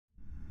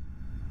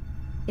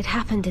It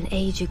happened an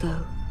age ago,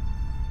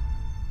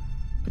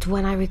 but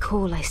when I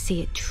recall, I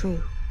see it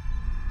true.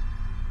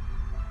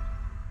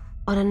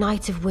 On a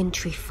night of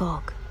wintry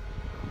fog,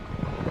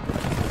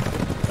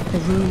 the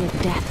rune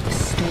of death was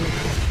stolen.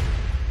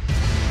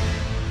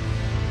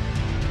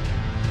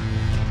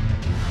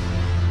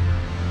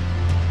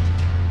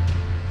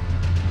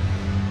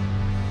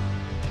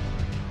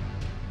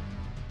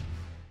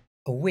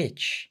 A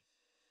witch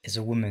is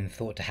a woman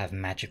thought to have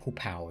magical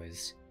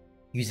powers,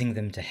 using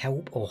them to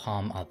help or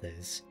harm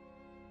others,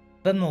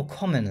 but more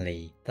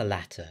commonly the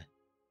latter.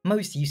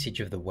 Most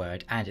usage of the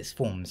word and its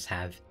forms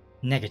have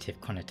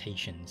negative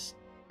connotations: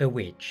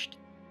 bewitched,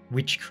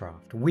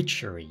 witchcraft,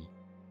 witchery,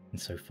 and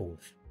so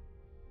forth.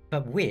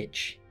 But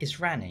which is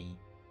Ranni?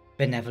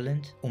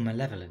 Benevolent or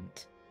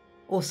malevolent?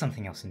 Or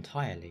something else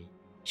entirely?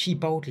 She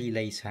boldly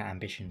lays her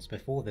ambitions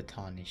before the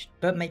Tarnished,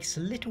 but makes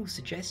little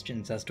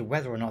suggestions as to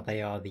whether or not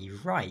they are the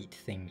right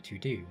thing to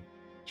do,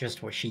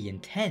 just what she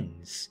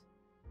intends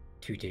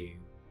to do.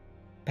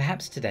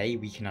 Perhaps today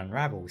we can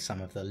unravel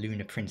some of the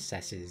Lunar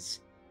Princess's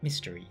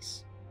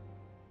mysteries.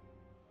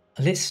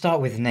 Let's start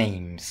with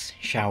names,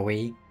 shall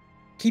we?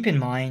 Keep in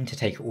mind to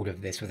take all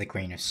of this with a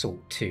grain of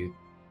salt too.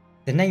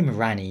 The name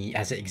Ranni,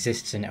 as it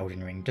exists in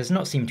Elden Ring, does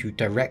not seem to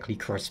directly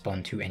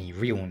correspond to any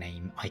real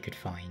name I could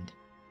find.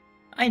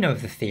 I know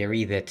of the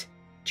theory that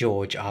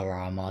George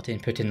R.R. Martin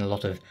put in a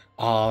lot of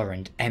R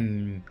and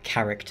M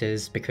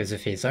characters because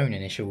of his own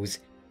initials,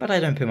 but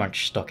I don't put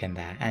much stock in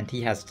that, and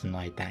he has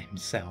denied that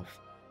himself.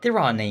 There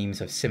are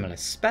names of similar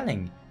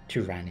spelling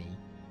to Ranni,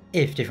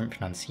 if different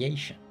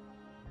pronunciation.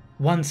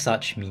 One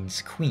such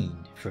means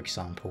queen, for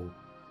example.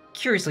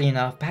 Curiously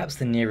enough, perhaps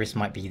the nearest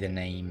might be the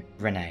name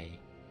Renna,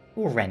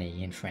 or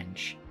Renni in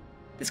French.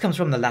 This comes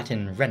from the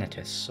Latin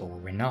renatus or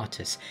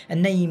renatus, a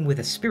name with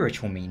a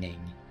spiritual meaning,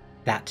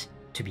 that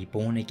to be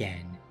born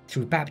again,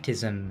 through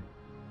baptism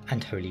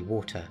and holy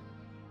water.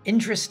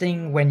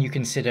 Interesting when you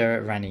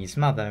consider Ranni's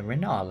mother,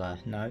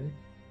 Rennala, no?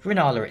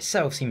 Rennala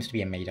itself seems to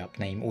be a made-up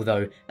name,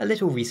 although a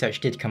little research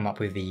did come up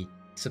with the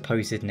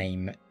supposed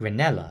name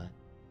Rennala,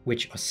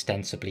 which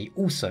ostensibly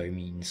also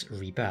means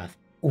rebirth,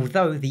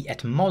 although the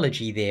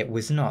etymology there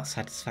was not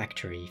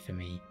satisfactory for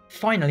me.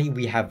 Finally,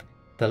 we have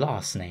the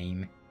last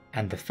name,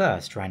 and the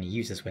first Ranni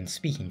uses when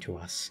speaking to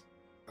us,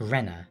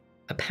 Renna.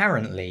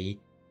 Apparently,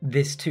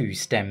 this too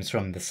stems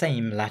from the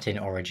same Latin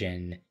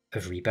origin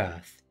of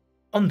rebirth.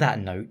 On that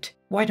note,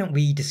 why don't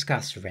we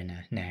discuss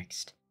Renna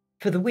next?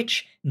 For the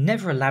witch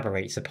never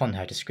elaborates upon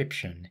her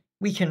description.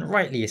 We can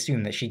rightly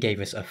assume that she gave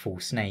us a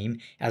false name,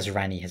 as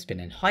Ranni has been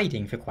in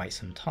hiding for quite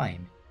some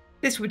time.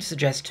 This would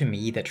suggest to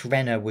me that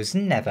Renna was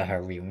never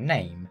her real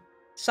name.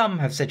 Some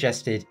have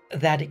suggested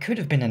that it could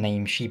have been a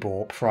name she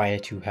bore prior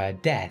to her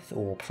death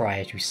or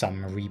prior to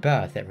some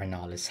rebirth at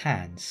Rennala's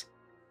hands.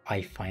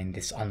 I find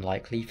this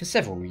unlikely for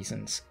several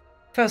reasons.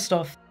 First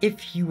off,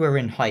 if you were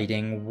in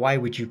hiding, why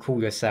would you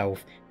call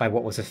yourself by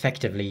what was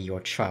effectively your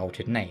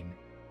childhood name?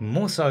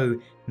 More so,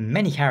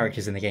 many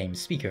characters in the game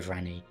speak of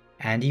Ranni,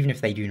 and even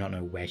if they do not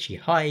know where she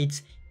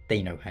hides,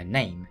 they know her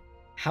name.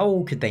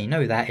 How could they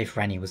know that if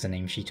Ranni was a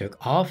name she took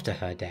after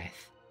her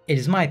death? It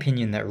is my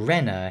opinion that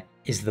Renna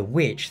is the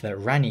witch that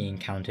Ranni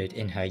encountered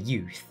in her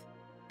youth.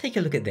 Take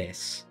a look at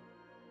this.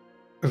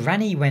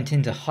 Ranni went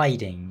into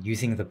hiding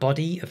using the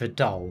body of a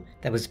doll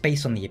that was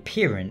based on the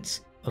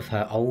appearance of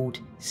her old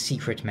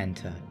secret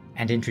mentor,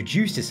 and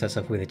introduces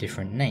herself with a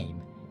different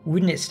name.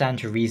 Wouldn't it stand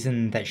to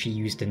reason that she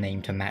used a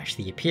name to match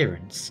the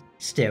appearance?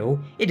 Still,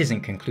 it isn't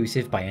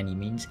conclusive by any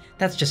means,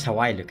 that's just how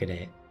I look at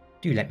it.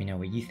 Do let me know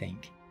what you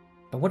think.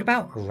 But what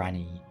about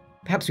Ranni?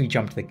 Perhaps we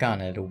jumped the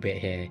gun a little bit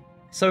here,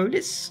 so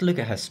let's look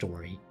at her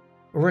story,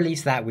 or at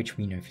least that which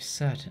we know for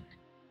certain.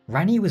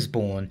 Ranni was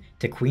born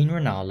to Queen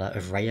Rennala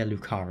of Raya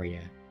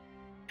Lucaria,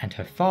 and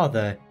her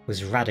father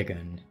was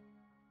Radagon.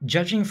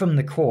 Judging from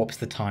the corpse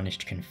the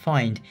Tarnished can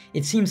find,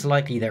 it seems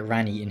likely that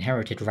Ranni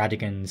inherited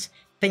Radagon's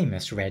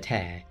famous red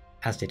hair,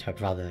 as did her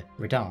brother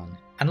Radahn,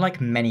 and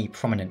like many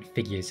prominent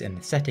figures in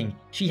the setting,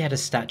 she had a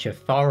stature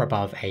far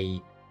above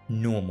a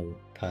normal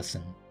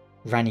person.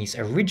 Ranni's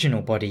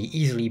original body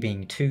easily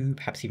being 2,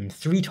 perhaps even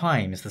 3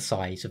 times the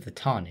size of the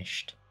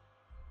Tarnished.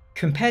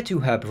 Compared to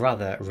her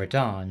brother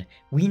Radahn,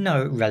 we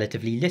know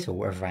relatively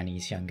little of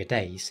Ranni's younger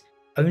days,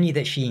 only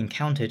that she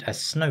encountered a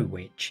snow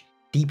witch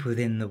deep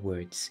within the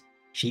woods.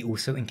 She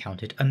also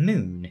encountered a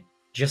moon,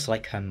 just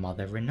like her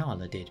mother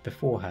Rennala did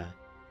before her.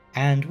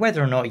 And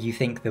whether or not you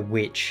think the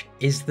witch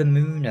is the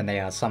moon and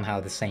they are somehow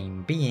the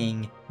same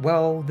being,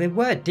 well, there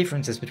were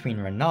differences between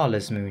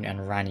Rennala's moon and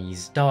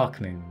Ranni's dark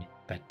moon,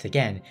 but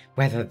again,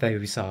 whether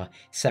those are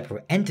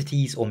separate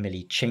entities or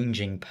merely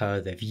changing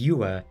per the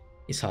viewer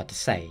is hard to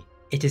say.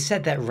 It is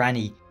said that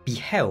Ranni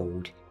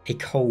beheld a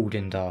cold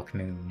and dark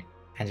moon,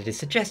 and it is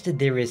suggested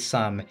there is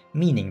some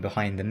meaning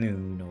behind the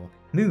moon or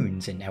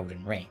moons in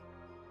Elden Ring.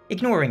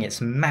 Ignoring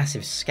its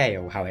massive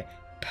scale, how it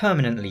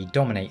permanently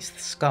dominates the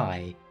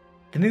sky,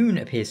 the moon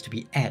appears to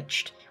be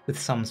etched with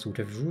some sort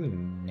of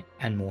rune,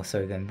 and more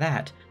so than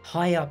that,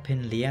 high up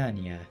in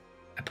Liurnia,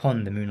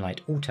 upon the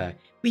moonlight altar,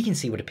 we can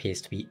see what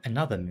appears to be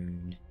another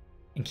moon.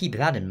 And keep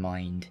that in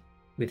mind,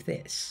 with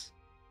this.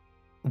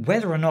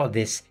 Whether or not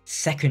this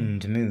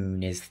second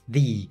moon is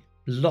the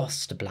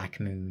lost black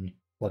moon,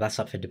 well, that's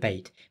up for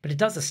debate, but it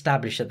does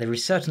establish that there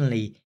is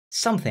certainly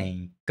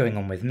something going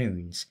on with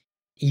moons,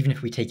 even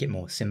if we take it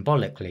more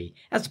symbolically,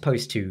 as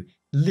opposed to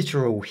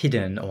literal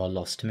hidden or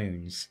lost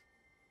moons.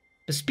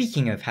 But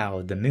speaking of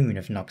how the moon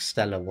of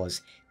Noxtella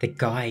was the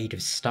guide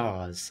of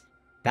stars,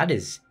 that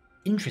is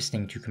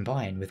interesting to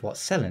combine with what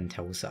Selen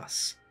tells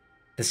us.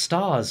 The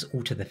stars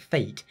alter the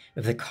fate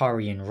of the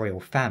Carian royal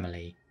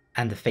family,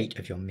 and the fate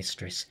of your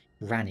mistress,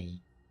 Ranni.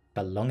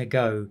 But long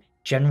ago,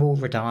 General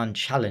Radahn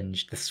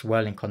challenged the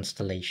swirling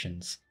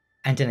constellations,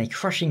 and in a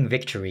crushing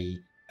victory,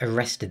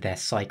 arrested their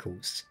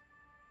cycles.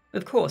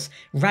 Of course,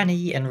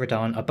 Ranni and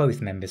Radahn are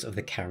both members of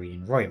the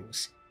Carian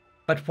royals.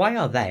 But why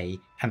are they,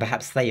 and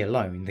perhaps they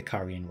alone, the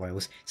Carian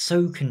royals,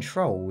 so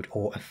controlled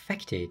or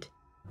affected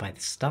by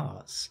the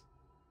stars?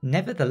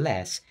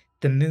 Nevertheless,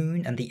 the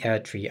moon and the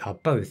Erdtree are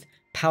both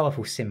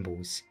powerful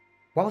symbols.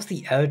 Whilst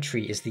the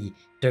Erdtree is the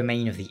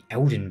domain of the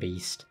Elden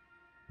beast,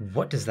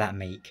 what does that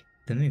make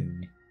the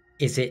moon?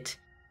 Is it,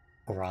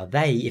 or are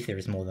they, if there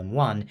is more than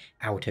one,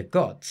 outer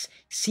gods,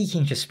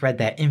 seeking to spread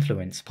their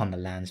influence upon the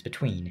lands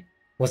between?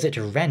 Was it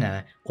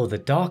Renna or the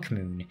Dark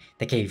Moon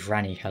that gave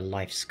Ranni her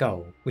life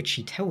skull, which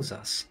she tells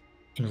us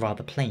in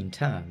rather plain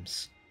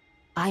terms?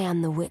 I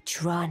am the witch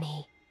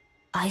Ranni.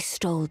 I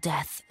stole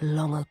death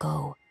long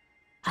ago,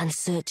 and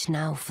search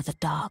now for the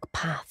dark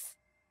path,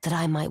 that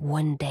I might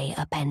one day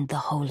upend the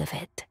whole of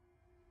it,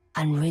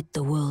 and rid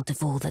the world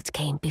of all that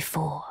came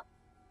before.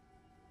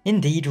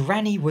 Indeed,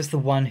 Ranni was the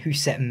one who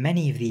set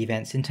many of the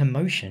events into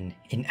motion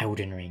in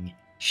Elden Ring.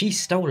 She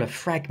stole a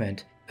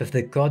fragment of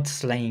the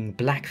god-slaying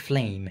black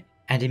flame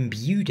and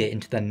imbued it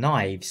into the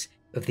knives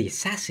of the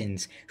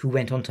assassins who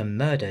went on to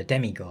murder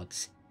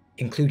demigods,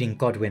 including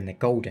Godwyn the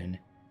Golden.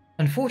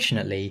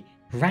 Unfortunately,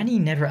 Ranni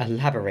never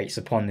elaborates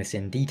upon this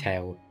in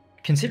detail,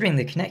 considering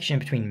the connection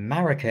between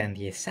Marika and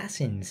the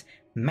assassins,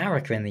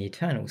 Marika and the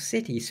Eternal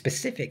City,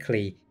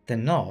 specifically the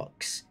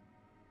Nox.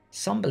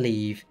 Some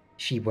believe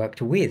she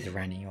worked with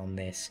Ranni on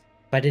this,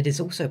 but it is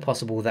also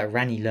possible that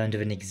Ranni learned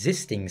of an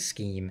existing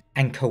scheme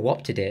and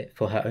co-opted it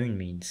for her own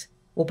means,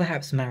 or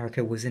perhaps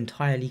Marika was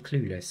entirely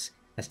clueless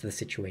as to the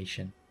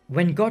situation.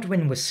 When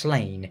Godwyn was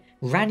slain,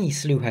 Ranni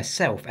slew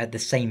herself at the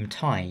same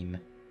time.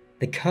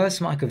 The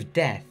curse mark of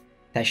death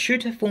that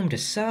should have formed a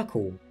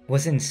circle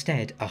was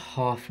instead a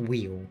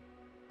half-wheel.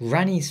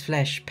 Ranni's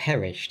flesh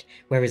perished,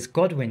 whereas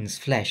Godwyn's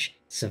flesh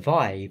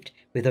survived,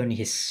 with only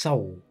his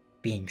soul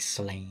being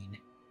slain.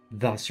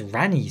 Thus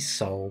Ranni's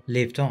soul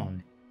lived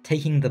on,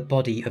 taking the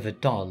body of a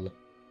doll,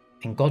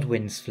 and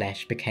Godwyn's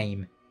flesh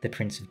became the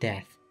Prince of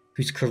Death,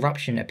 whose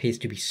corruption appears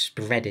to be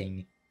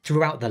spreading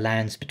throughout the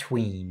lands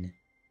between,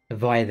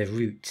 via the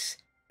roots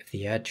of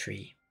the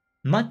Erdtree.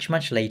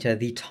 Much later,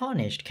 the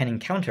Tarnished can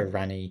encounter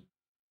Ranni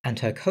and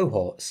her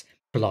cohorts,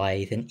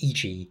 Blaidd and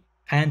Iji,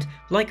 and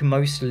like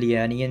most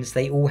Liurnians,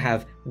 they all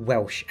have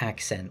Welsh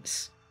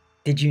accents.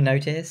 Did you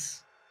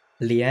notice?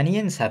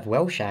 Liurnians have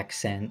Welsh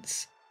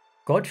accents,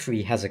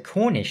 Godfrey has a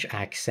Cornish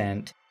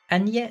accent,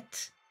 and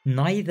yet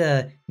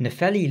neither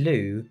Nepheli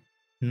Loux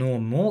nor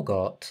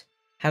Morgott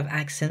have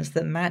accents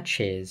that match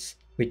his,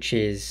 which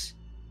is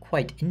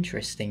quite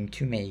interesting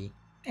to me.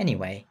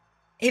 Anyway,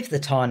 if the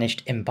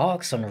Tarnished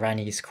embarks on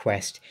Ranni's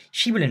quest,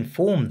 she will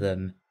inform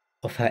them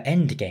of her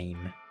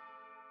endgame.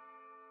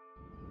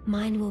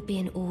 Mine will be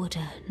an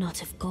order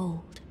not of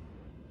gold,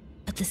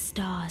 but the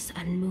stars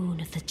and moon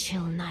of the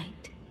chill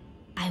night.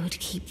 I would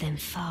keep them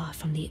far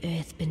from the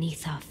earth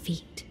beneath our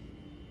feet.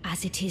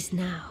 As it is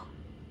now,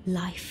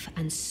 life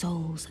and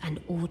souls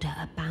and order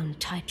are bound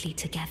tightly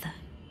together.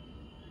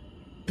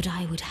 But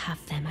I would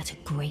have them at a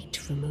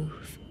great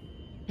remove,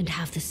 and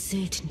have the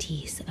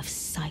certainties of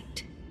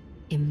sight,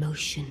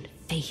 emotion,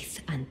 faith,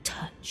 and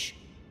touch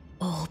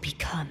all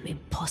become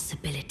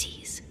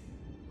impossibilities,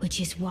 which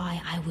is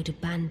why I would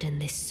abandon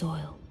this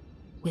soil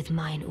with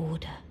mine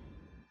order.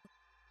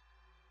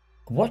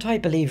 What I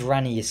believe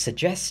Ranni is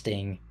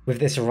suggesting with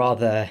this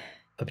rather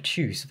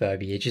obtuse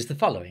verbiage is the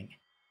following.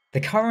 The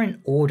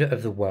current order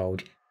of the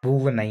world will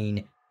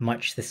remain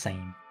much the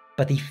same,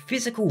 but the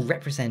physical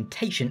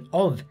representation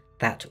of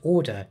that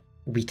order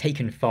will be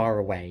taken far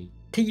away.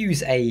 To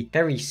use a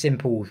very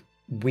simple,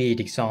 weird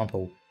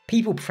example,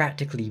 people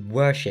practically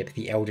worship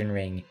the Elden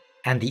Ring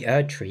and the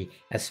Erdtree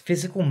as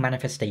physical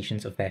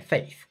manifestations of their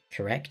faith,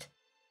 correct?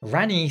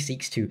 Ranni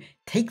seeks to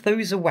take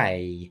those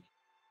away,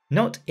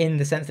 not in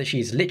the sense that she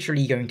is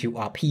literally going to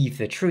upheave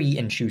the tree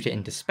and shoot it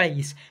into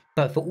space,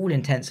 but for all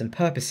intents and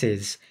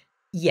purposes,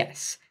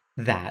 yes,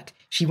 that.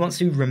 She wants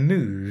to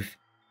remove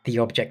the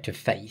object of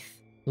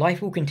faith.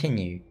 Life will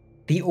continue,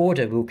 the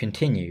order will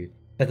continue,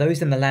 but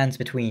those in the lands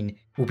between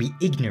will be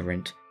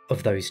ignorant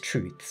of those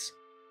truths.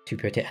 To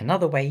put it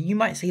another way, you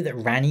might say that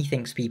Ranni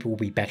thinks people will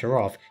be better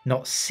off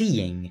not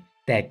seeing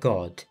their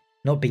god,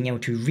 not being able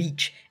to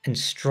reach and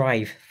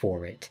strive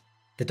for it.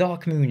 The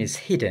Dark Moon is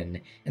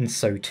hidden, and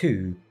so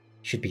too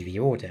should be the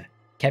order,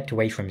 kept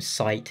away from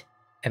sight,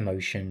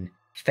 emotion,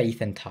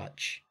 faith and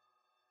touch.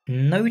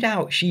 No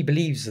doubt she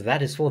believes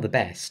that is for the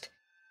best,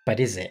 but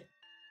is it?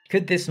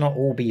 Could this not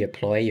all be a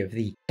ploy of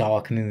the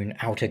Dark Moon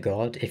Outer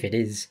God, if it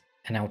is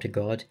an Outer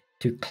God,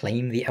 to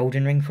claim the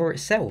Elden Ring for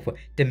itself, or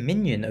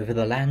dominion over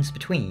the lands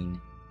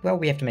between? Well,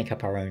 we have to make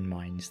up our own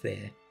minds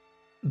there.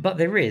 But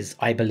there is,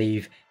 I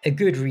believe, a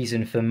good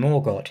reason for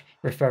Morgott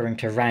referring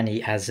to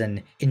Ranni as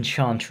an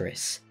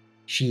enchantress.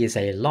 She is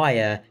a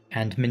liar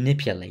and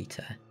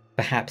manipulator,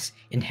 perhaps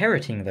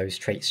inheriting those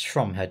traits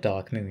from her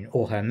Dark Moon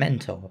or her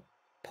mentor,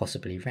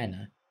 possibly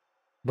Renna.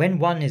 When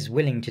one is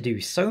willing to do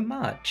so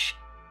much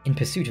in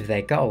pursuit of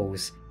their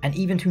goals, and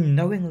even to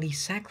knowingly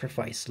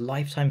sacrifice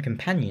lifetime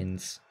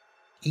companions,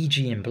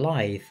 e.g. in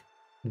Blaidd,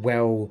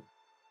 well,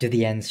 do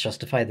the ends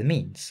justify the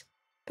means?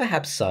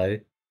 Perhaps so,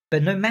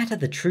 but no matter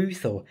the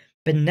truth or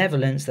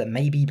benevolence that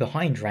may be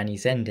behind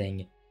Ranni's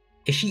ending,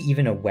 is she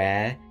even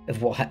aware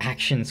of what her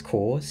actions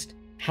caused?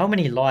 How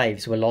many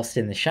lives were lost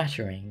in the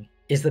Shattering?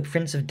 Is the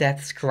Prince of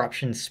Death's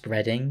corruption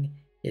spreading?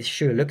 It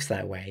sure looks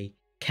that way.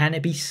 Can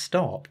it be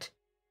stopped?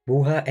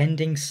 Will her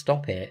ending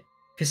stop it?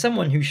 For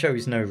someone who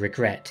shows no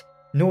regret,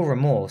 nor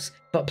remorse,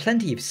 but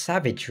plenty of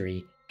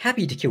savagery,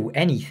 happy to kill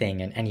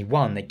anything and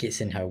anyone that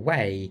gets in her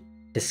way,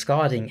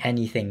 discarding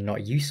anything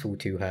not useful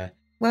to her,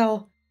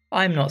 well,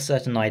 I'm not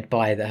certain I'd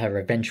buy that her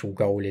eventual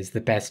goal is the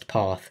best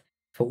path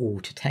for all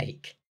to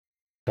take.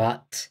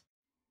 But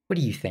what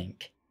do you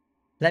think?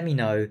 Let me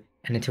know,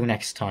 and until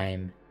next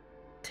time,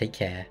 take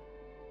care.